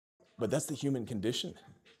But that's the human condition.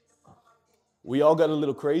 We all got a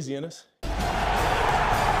little crazy in us.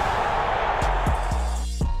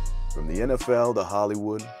 From the NFL to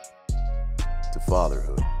Hollywood to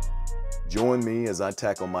fatherhood, join me as I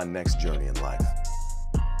tackle my next journey in life,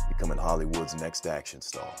 becoming Hollywood's next action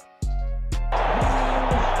star.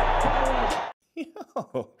 Yo,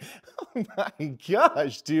 oh my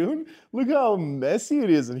gosh, dude. Look how messy it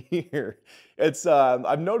is in here. It's,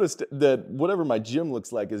 I've noticed that whatever my gym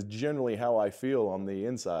looks like is generally how I feel on the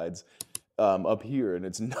insides up here, and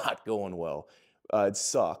it's not going well. It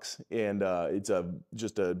sucks, and it's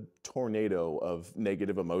just a tornado of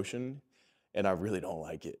negative emotion, and I really don't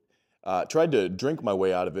like it. Tried to drink my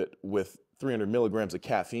way out of it with 300 milligrams of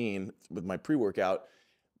caffeine with my pre-workout.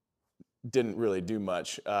 Didn't really do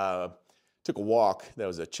much. Took a walk. That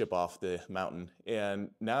was a chip off the mountain, and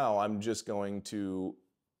now I'm just going to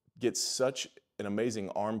get such an amazing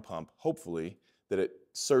arm pump, hopefully, that it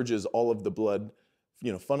surges all of the blood,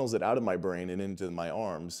 funnels it out of my brain and into my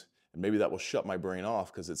arms. And maybe that will shut my brain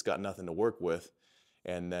off because it's got nothing to work with,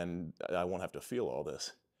 and then I won't have to feel all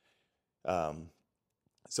this.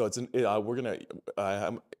 So we're gonna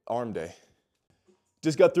arm day.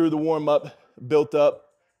 Just got through the warm up, built up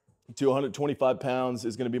to 125 pounds.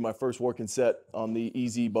 Is gonna be my first working set on the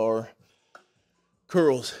easy bar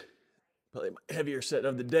curls. Probably my heavier set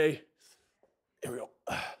of the day. Here we go.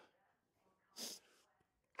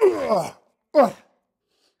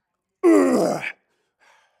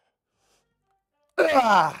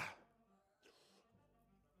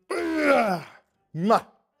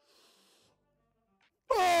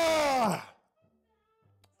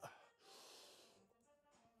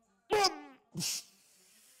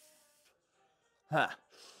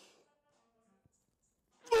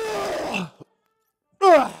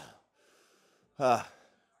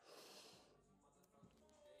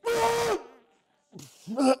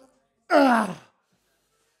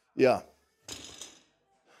 Yeah.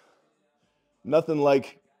 Nothing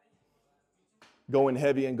like going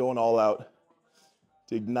heavy and going all out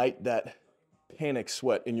to ignite that panic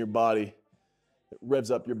sweat in your body. It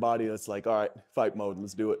revs up your body. That's like, all right, fight mode,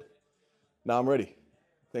 let's do it. Now I'm ready.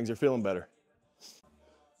 Things are feeling better.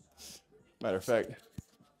 Matter of fact,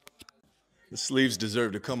 the sleeves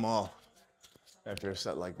deserve to come off after a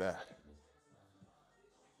set like that.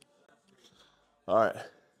 All right.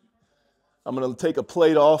 I'm gonna take a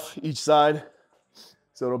plate off each side.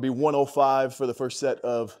 So it'll be 105 for the first set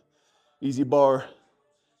of easy bar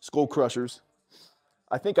skull crushers.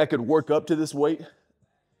 I think I could work up to this weight.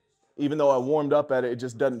 Even though I warmed up at it, it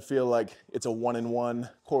just doesn't feel like it's a 1-in-1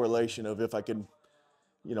 correlation of if I could,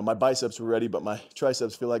 my biceps were ready, but my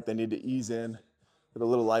triceps feel like they need to ease in with a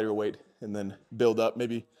little lighter weight and then build up.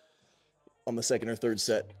 Maybe on the second or third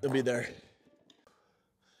set, they'll be there.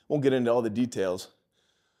 Won't get into all the details,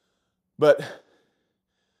 but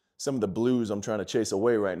some of the blues I'm trying to chase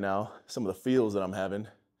away right now, some of the feels that I'm having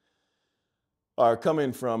are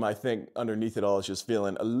coming from, I think, underneath it all, it's just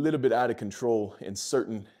feeling a little bit out of control in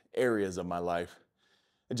certain areas of my life.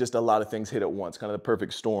 And just a lot of things hit at once, kind of the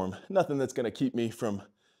perfect storm. Nothing that's gonna keep me from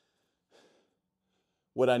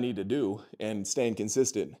what I need to do and staying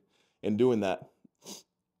consistent in doing that.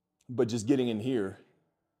 But just getting in here,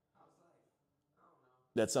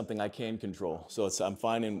 that's something I can control. So I'm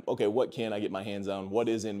finding, okay, what can I get my hands on? What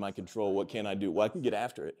is in my control? What can I do? Well, I can get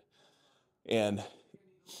after it. And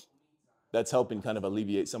that's helping kind of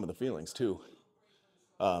alleviate some of the feelings too.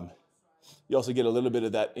 You also get a little bit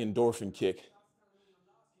of that endorphin kick.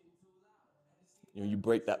 You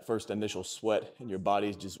break that first initial sweat and your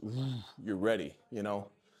body's just, you're ready,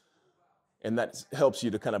 And that helps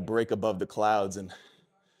you to kind of break above the clouds and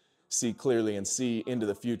see clearly and see into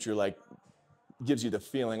the future, like gives you the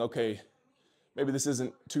feeling, okay, maybe this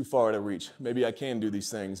isn't too far out of reach. Maybe I can do these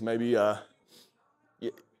things. Maybe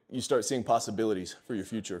you start seeing possibilities for your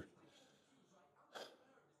future.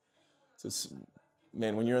 So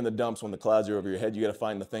man, when you're in the dumps, when the clouds are over your head, you got to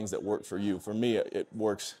find the things that work for you. For me, it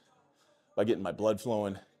works by getting my blood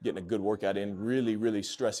flowing, getting a good workout in, really, really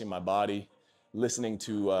stressing my body, listening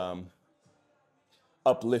to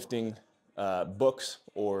uplifting books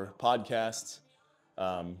or podcasts,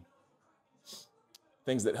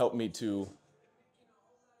 things that help me to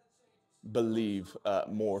believe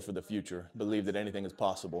more for the future, believe that anything is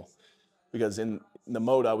possible. Because in the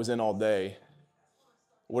mode I was in all day,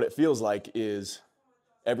 what it feels like is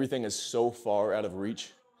everything is so far out of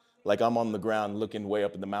reach. Like I'm on the ground looking way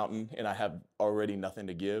up in the mountain and I have already nothing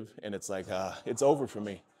to give. And it's like, it's over for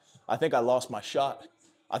me. I think I lost my shot.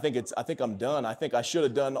 I think I'm done. I think I should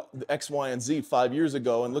have done X, Y, and Z 5 years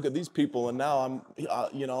ago. And look at these people. And now I'm,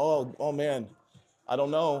 oh man, I don't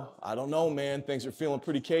know. I don't know, man. Things are feeling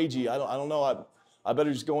pretty cagey. I don't know. I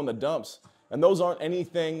better just go in the dumps. And those aren't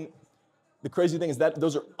anything. The crazy thing is that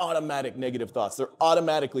those are automatic negative thoughts. They're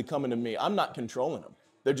automatically coming to me. I'm not controlling them.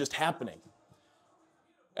 They're just happening.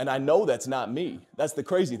 And I know that's not me. That's the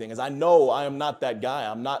crazy thing, is I know I am not that guy.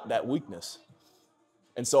 I'm not that weakness.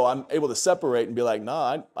 And so I'm able to separate and be like,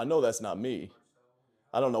 nah, I know that's not me.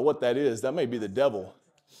 I don't know what that is. That may be the devil,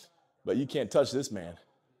 but you can't touch this man.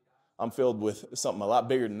 I'm filled with something a lot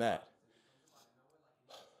bigger than that.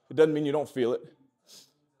 It doesn't mean you don't feel it,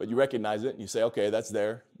 but you recognize it and you say, okay, that's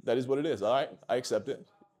there. That is what it is. All right, I accept it.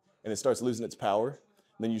 And it starts losing its power. And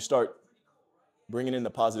then you start bringing in the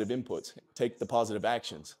positive inputs, take the positive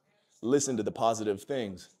actions, listen to the positive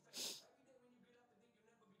things.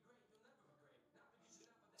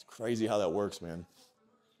 It's crazy how that works, man.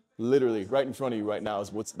 Literally, right in front of you right now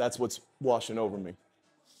is that's what's washing over me.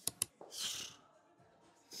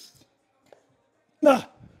 Ah.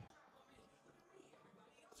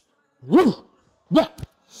 Woo. Ah.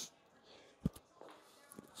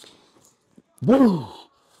 Woo.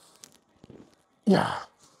 Yeah.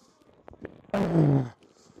 Woo.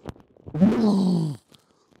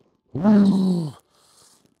 Woo.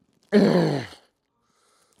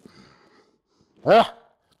 Ah.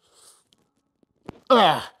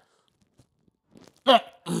 Ah.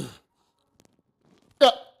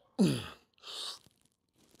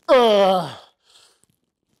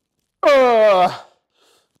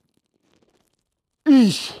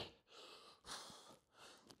 Eesh.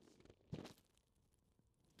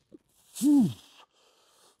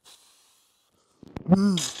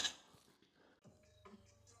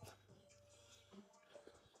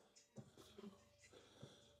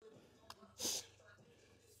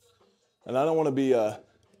 And I don't want to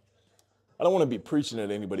be preaching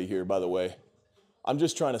at anybody here, by the way. I'm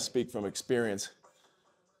just trying to speak from experience,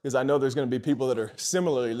 because I know there's going to be people that are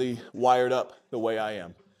similarly wired up the way I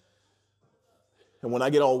am. And when I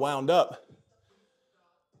get all wound up,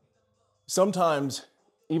 sometimes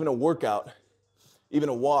even a workout, even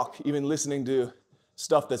a walk, even listening to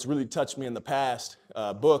stuff that's really touched me in the past,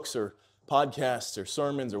 books or podcasts or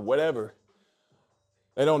sermons or whatever,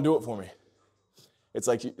 they don't do it for me. It's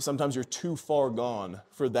like sometimes you're too far gone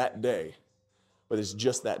for that day, but it's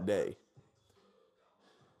just that day.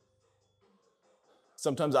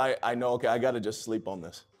 Sometimes I know, okay, I got to just sleep on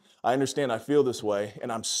this. I understand I feel this way,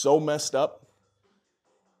 and I'm so messed up.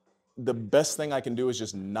 The best thing I can do is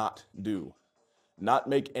just not do. Not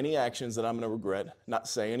make any actions that I'm going to regret. Not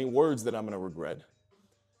say any words that I'm going to regret.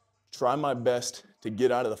 Try my best to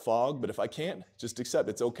get out of the fog, but if I can't, just accept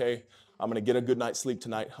it's okay. I'm going to get a good night's sleep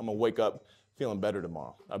tonight. I'm going to wake up feeling better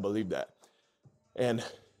tomorrow. I believe that. And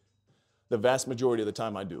the vast majority of the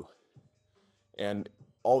time I do. And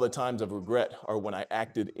all the times of regret are when I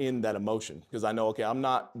acted in that emotion, because I know, okay, I'm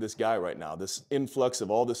not this guy right now. This influx of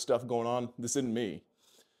all this stuff going on, this isn't me.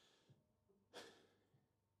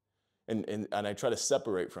 And I try to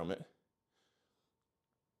separate from it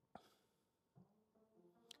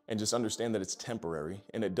and just understand that it's temporary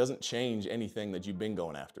and it doesn't change anything that you've been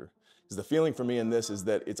going after. Because the feeling for me in this is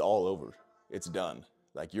that it's all over. It's done.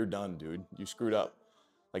 Like, you're done, dude. You screwed up.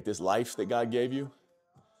 Like, this life that God gave you,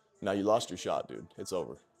 now you lost your shot, dude. It's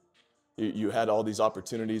over. You had all these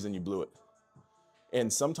opportunities and you blew it.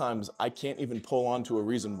 And sometimes I can't even pull on to a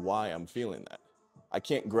reason why I'm feeling that. I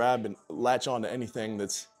can't grab and latch on to anything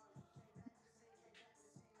that's...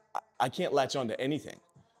 I can't latch on to anything.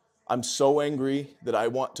 I'm so angry that I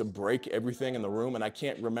want to break everything in the room, and I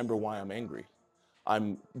can't remember why I'm angry.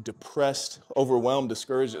 I'm depressed, overwhelmed,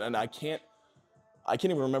 discouraged, and I can't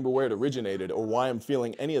even remember where it originated or why I'm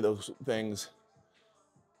feeling any of those things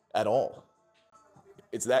at all.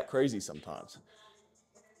 It's that crazy sometimes.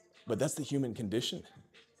 But that's the human condition.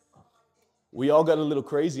 We all got a little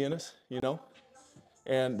crazy in us, you know,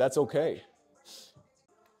 and that's okay.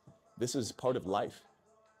 This is part of life.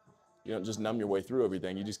 You don't just numb your way through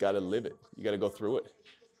everything. You just got to live it. You got to go through it.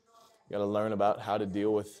 You got to learn about how to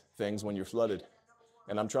deal with things when you're flooded.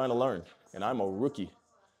 And I'm trying to learn, and I'm a rookie.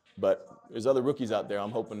 But there's other rookies out there. I'm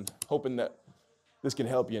hoping that this can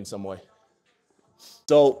help you in some way.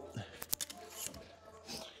 So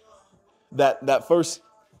that first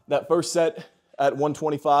set at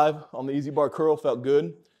 125 on the easy bar curl felt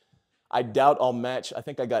good. I doubt I'll match. I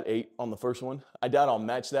think I got 8 on the first one. I doubt I'll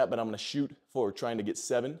match that, but I'm going to shoot for trying to get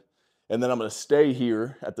 7. And then I'm going to stay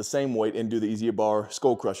here at the same weight and do the easy bar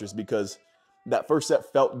skull crushers, because that first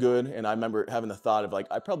set felt good. And I remember having the thought of, like,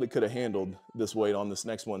 I probably could have handled this weight on this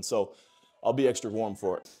next one. So I'll be extra warm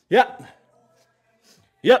for it. Yep.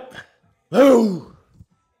 Yep. Boom.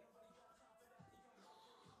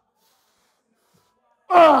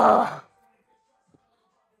 Ah.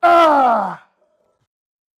 Ah!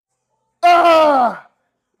 Ah!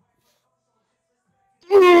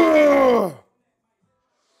 Ugh!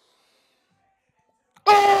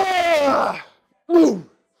 Ah! Ooh!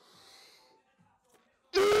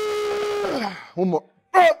 One more.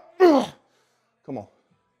 Come on.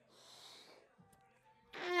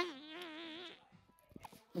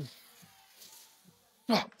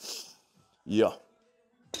 Yeah.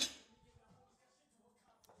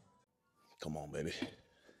 Come on, baby.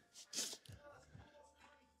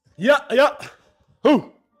 Yeah, yeah.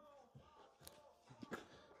 Whoo.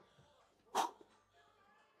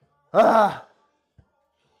 Ah.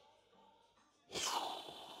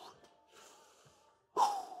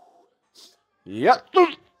 Yeah. Get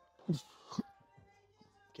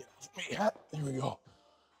off me. Yeah. Here we go.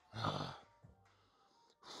 Ah.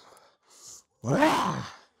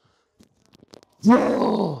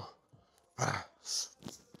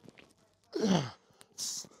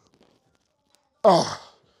 Oh.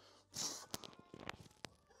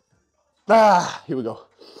 Ah. Here we go.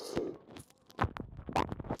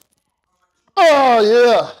 Oh,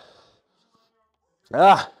 yeah.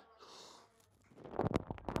 Ah.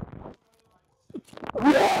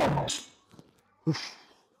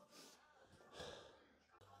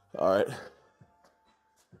 All right.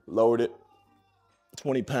 Lowered it.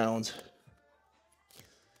 20 pounds.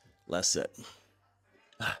 Last set.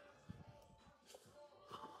 Ah.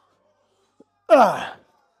 Ah.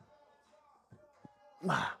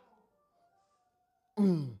 Ah.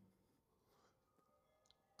 Mm.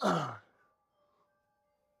 Ah.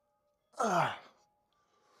 Ah.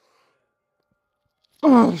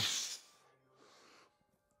 Mm.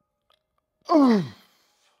 Mm.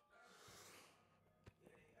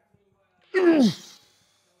 Mm.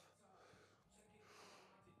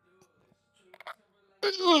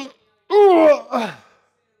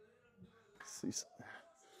 See some-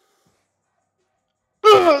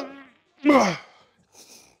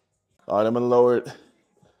 All right, I'm gonna lower it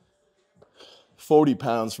 40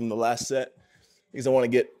 pounds from the last set because I want to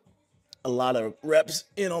get a lot of reps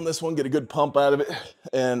in on this one, get a good pump out of it.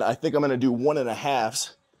 And I think I'm gonna do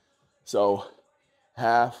 1.5s. So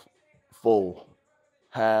half full,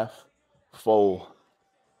 half full.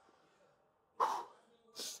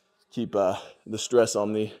 Keep the stress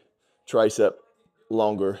on the tricep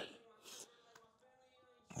longer.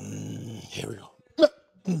 Here we go.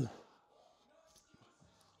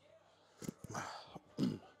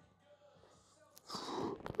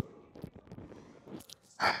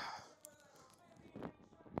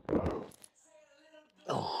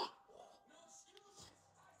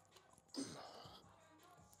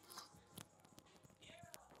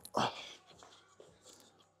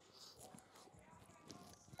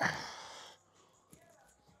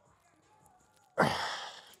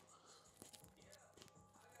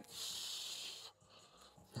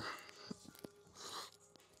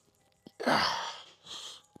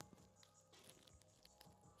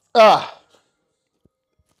 Ah,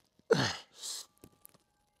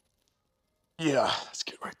 yeah, that's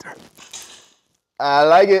good right there. I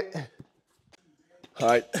like it. All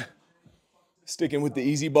right, sticking with the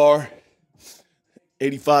easy bar.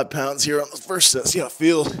 85 pounds here on the first set. See how it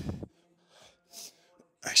feels.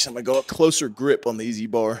 Actually, I'm gonna go a closer grip on the easy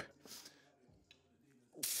bar.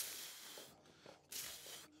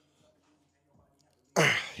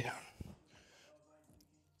 Yeah.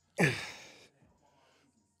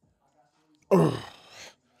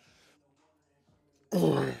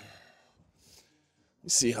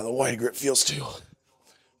 See how the wide grip feels too.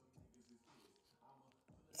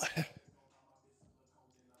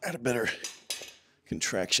 Add a better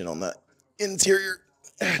contraction on that interior.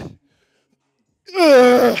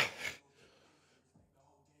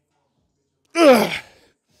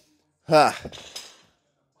 Ah.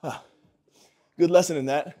 Ah. Good lesson in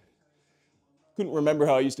that. Couldn't remember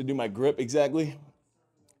how I used to do my grip exactly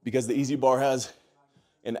because the easy bar has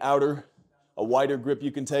an outer, a wider grip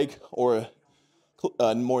you can take or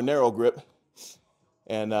a more narrow grip.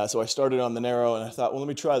 And so I started on the narrow and I thought, well, let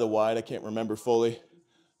me try the wide. I can't remember fully.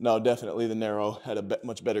 No, definitely the narrow had a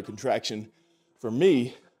much better contraction for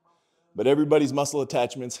me, but everybody's muscle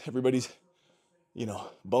attachments, everybody's,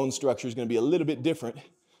 bone structure is going to be a little bit different,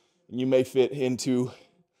 and you may fit into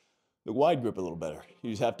the wide grip a little better. You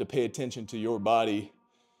just have to pay attention to your body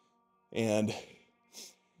and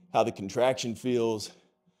how the contraction feels,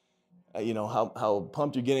 how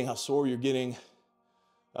pumped you're getting, how sore you're getting,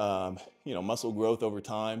 muscle growth over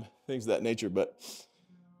time, things of that nature. But,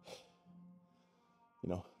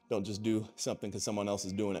 don't just do something because someone else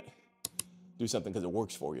is doing it. Do something because it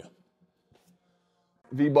works for you.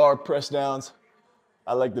 V-bar press downs.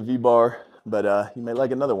 I like the V-bar but you may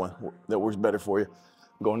like another one that works better for you.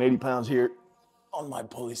 I'm going 80 pounds here on my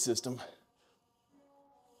pulley system.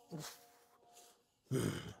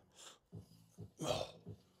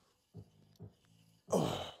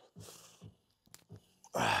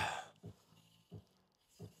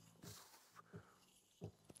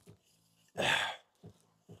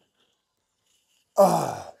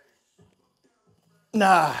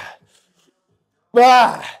 Nah.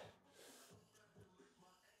 Ah.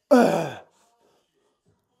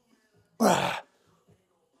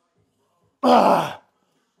 Ah.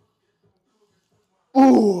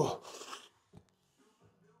 Ooh.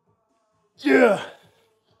 Yeah.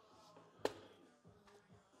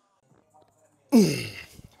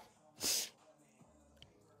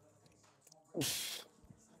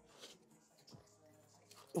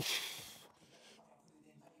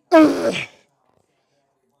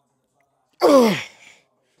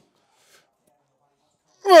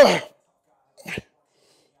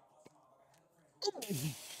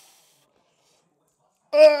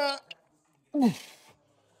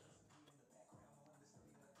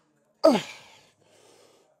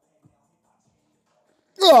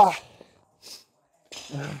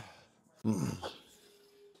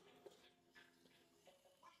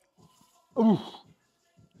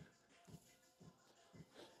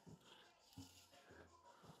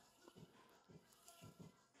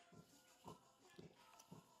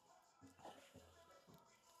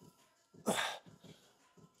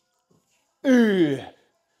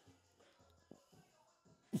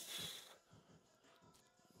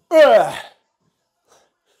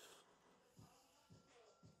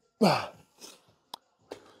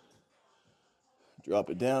 Drop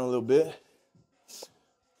it down a little bit.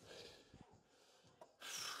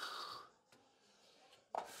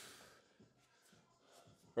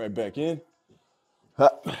 Right back in.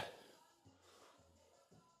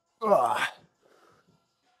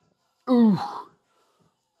 Ooh.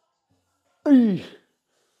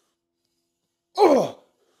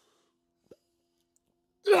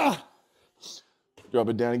 Drop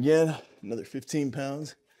it down again. Another 15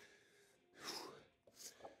 pounds.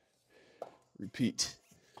 Repeat.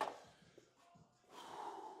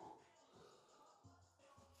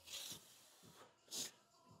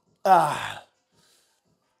 Ah.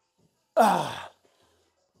 Ah.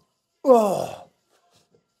 Oh.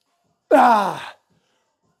 Ah.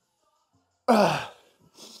 Ah.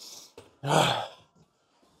 Ah.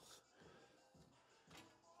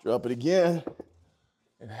 Drop it again.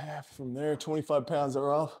 And half from there, 25 pounds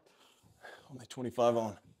are off. Only 25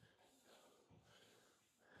 on.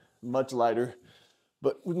 Much lighter.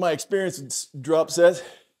 But with my experience in drop sets,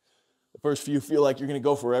 the first few feel like you're gonna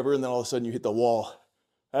go forever, and then all of a sudden you hit the wall.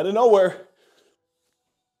 Out of nowhere.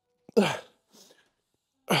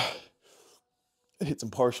 Hit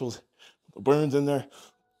some partials. Burns in there.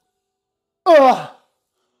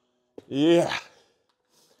 Yeah.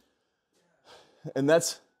 And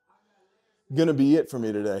that's gonna be it for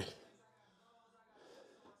me today.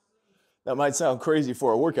 That might sound crazy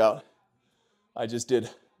for a workout. I just did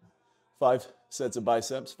 5 sets of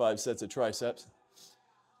biceps, 5 sets of triceps.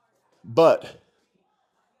 But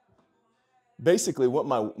basically what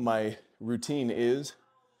my routine is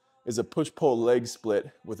a push-pull leg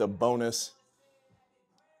split with a bonus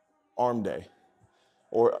arm day,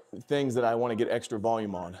 or things that I want to get extra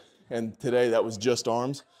volume on. And today that was just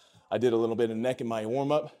arms. I did a little bit of neck in my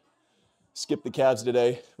warm-up. Skipped the calves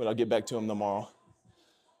today, but I'll get back to them tomorrow.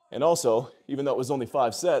 And also, even though it was only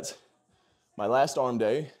 5 sets, my last arm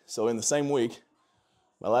day, so in the same week,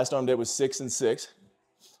 my last arm day was 6 and 6,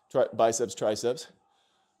 biceps, triceps.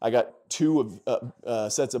 I got 2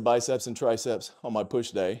 sets of biceps and triceps on my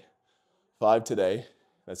push day, 5 today.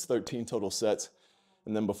 That's 13 total sets.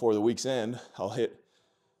 And then before the week's end, I'll hit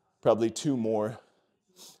probably 2 more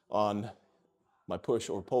on my push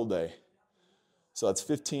or pull day. So that's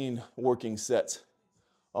 15 working sets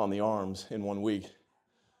on the arms in 1 week.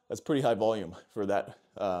 That's pretty high volume for that,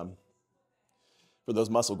 for those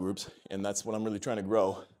muscle groups, and that's what I'm really trying to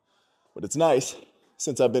grow. But it's nice,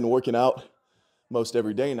 since I've been working out most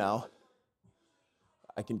every day now,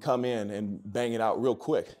 I can come in and bang it out real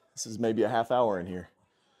quick. This is maybe a half hour in here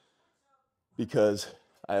because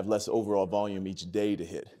I have less overall volume each day to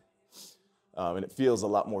hit. And it feels a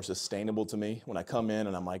lot more sustainable to me when I come in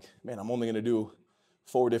and I'm like, man, I'm only gonna do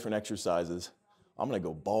 4 different exercises. I'm gonna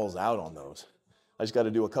go balls out on those. I just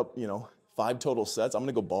gotta do a couple, 5 total sets. I'm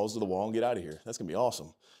gonna go balls to the wall and get out of here. That's gonna be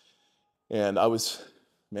awesome. And I was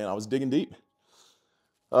digging deep.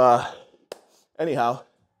 Anyhow,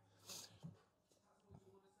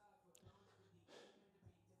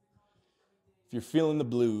 if you're feeling the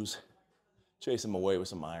blues, chase them away with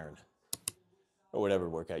some iron. or whatever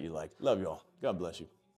workout you like. Love you all. God bless you.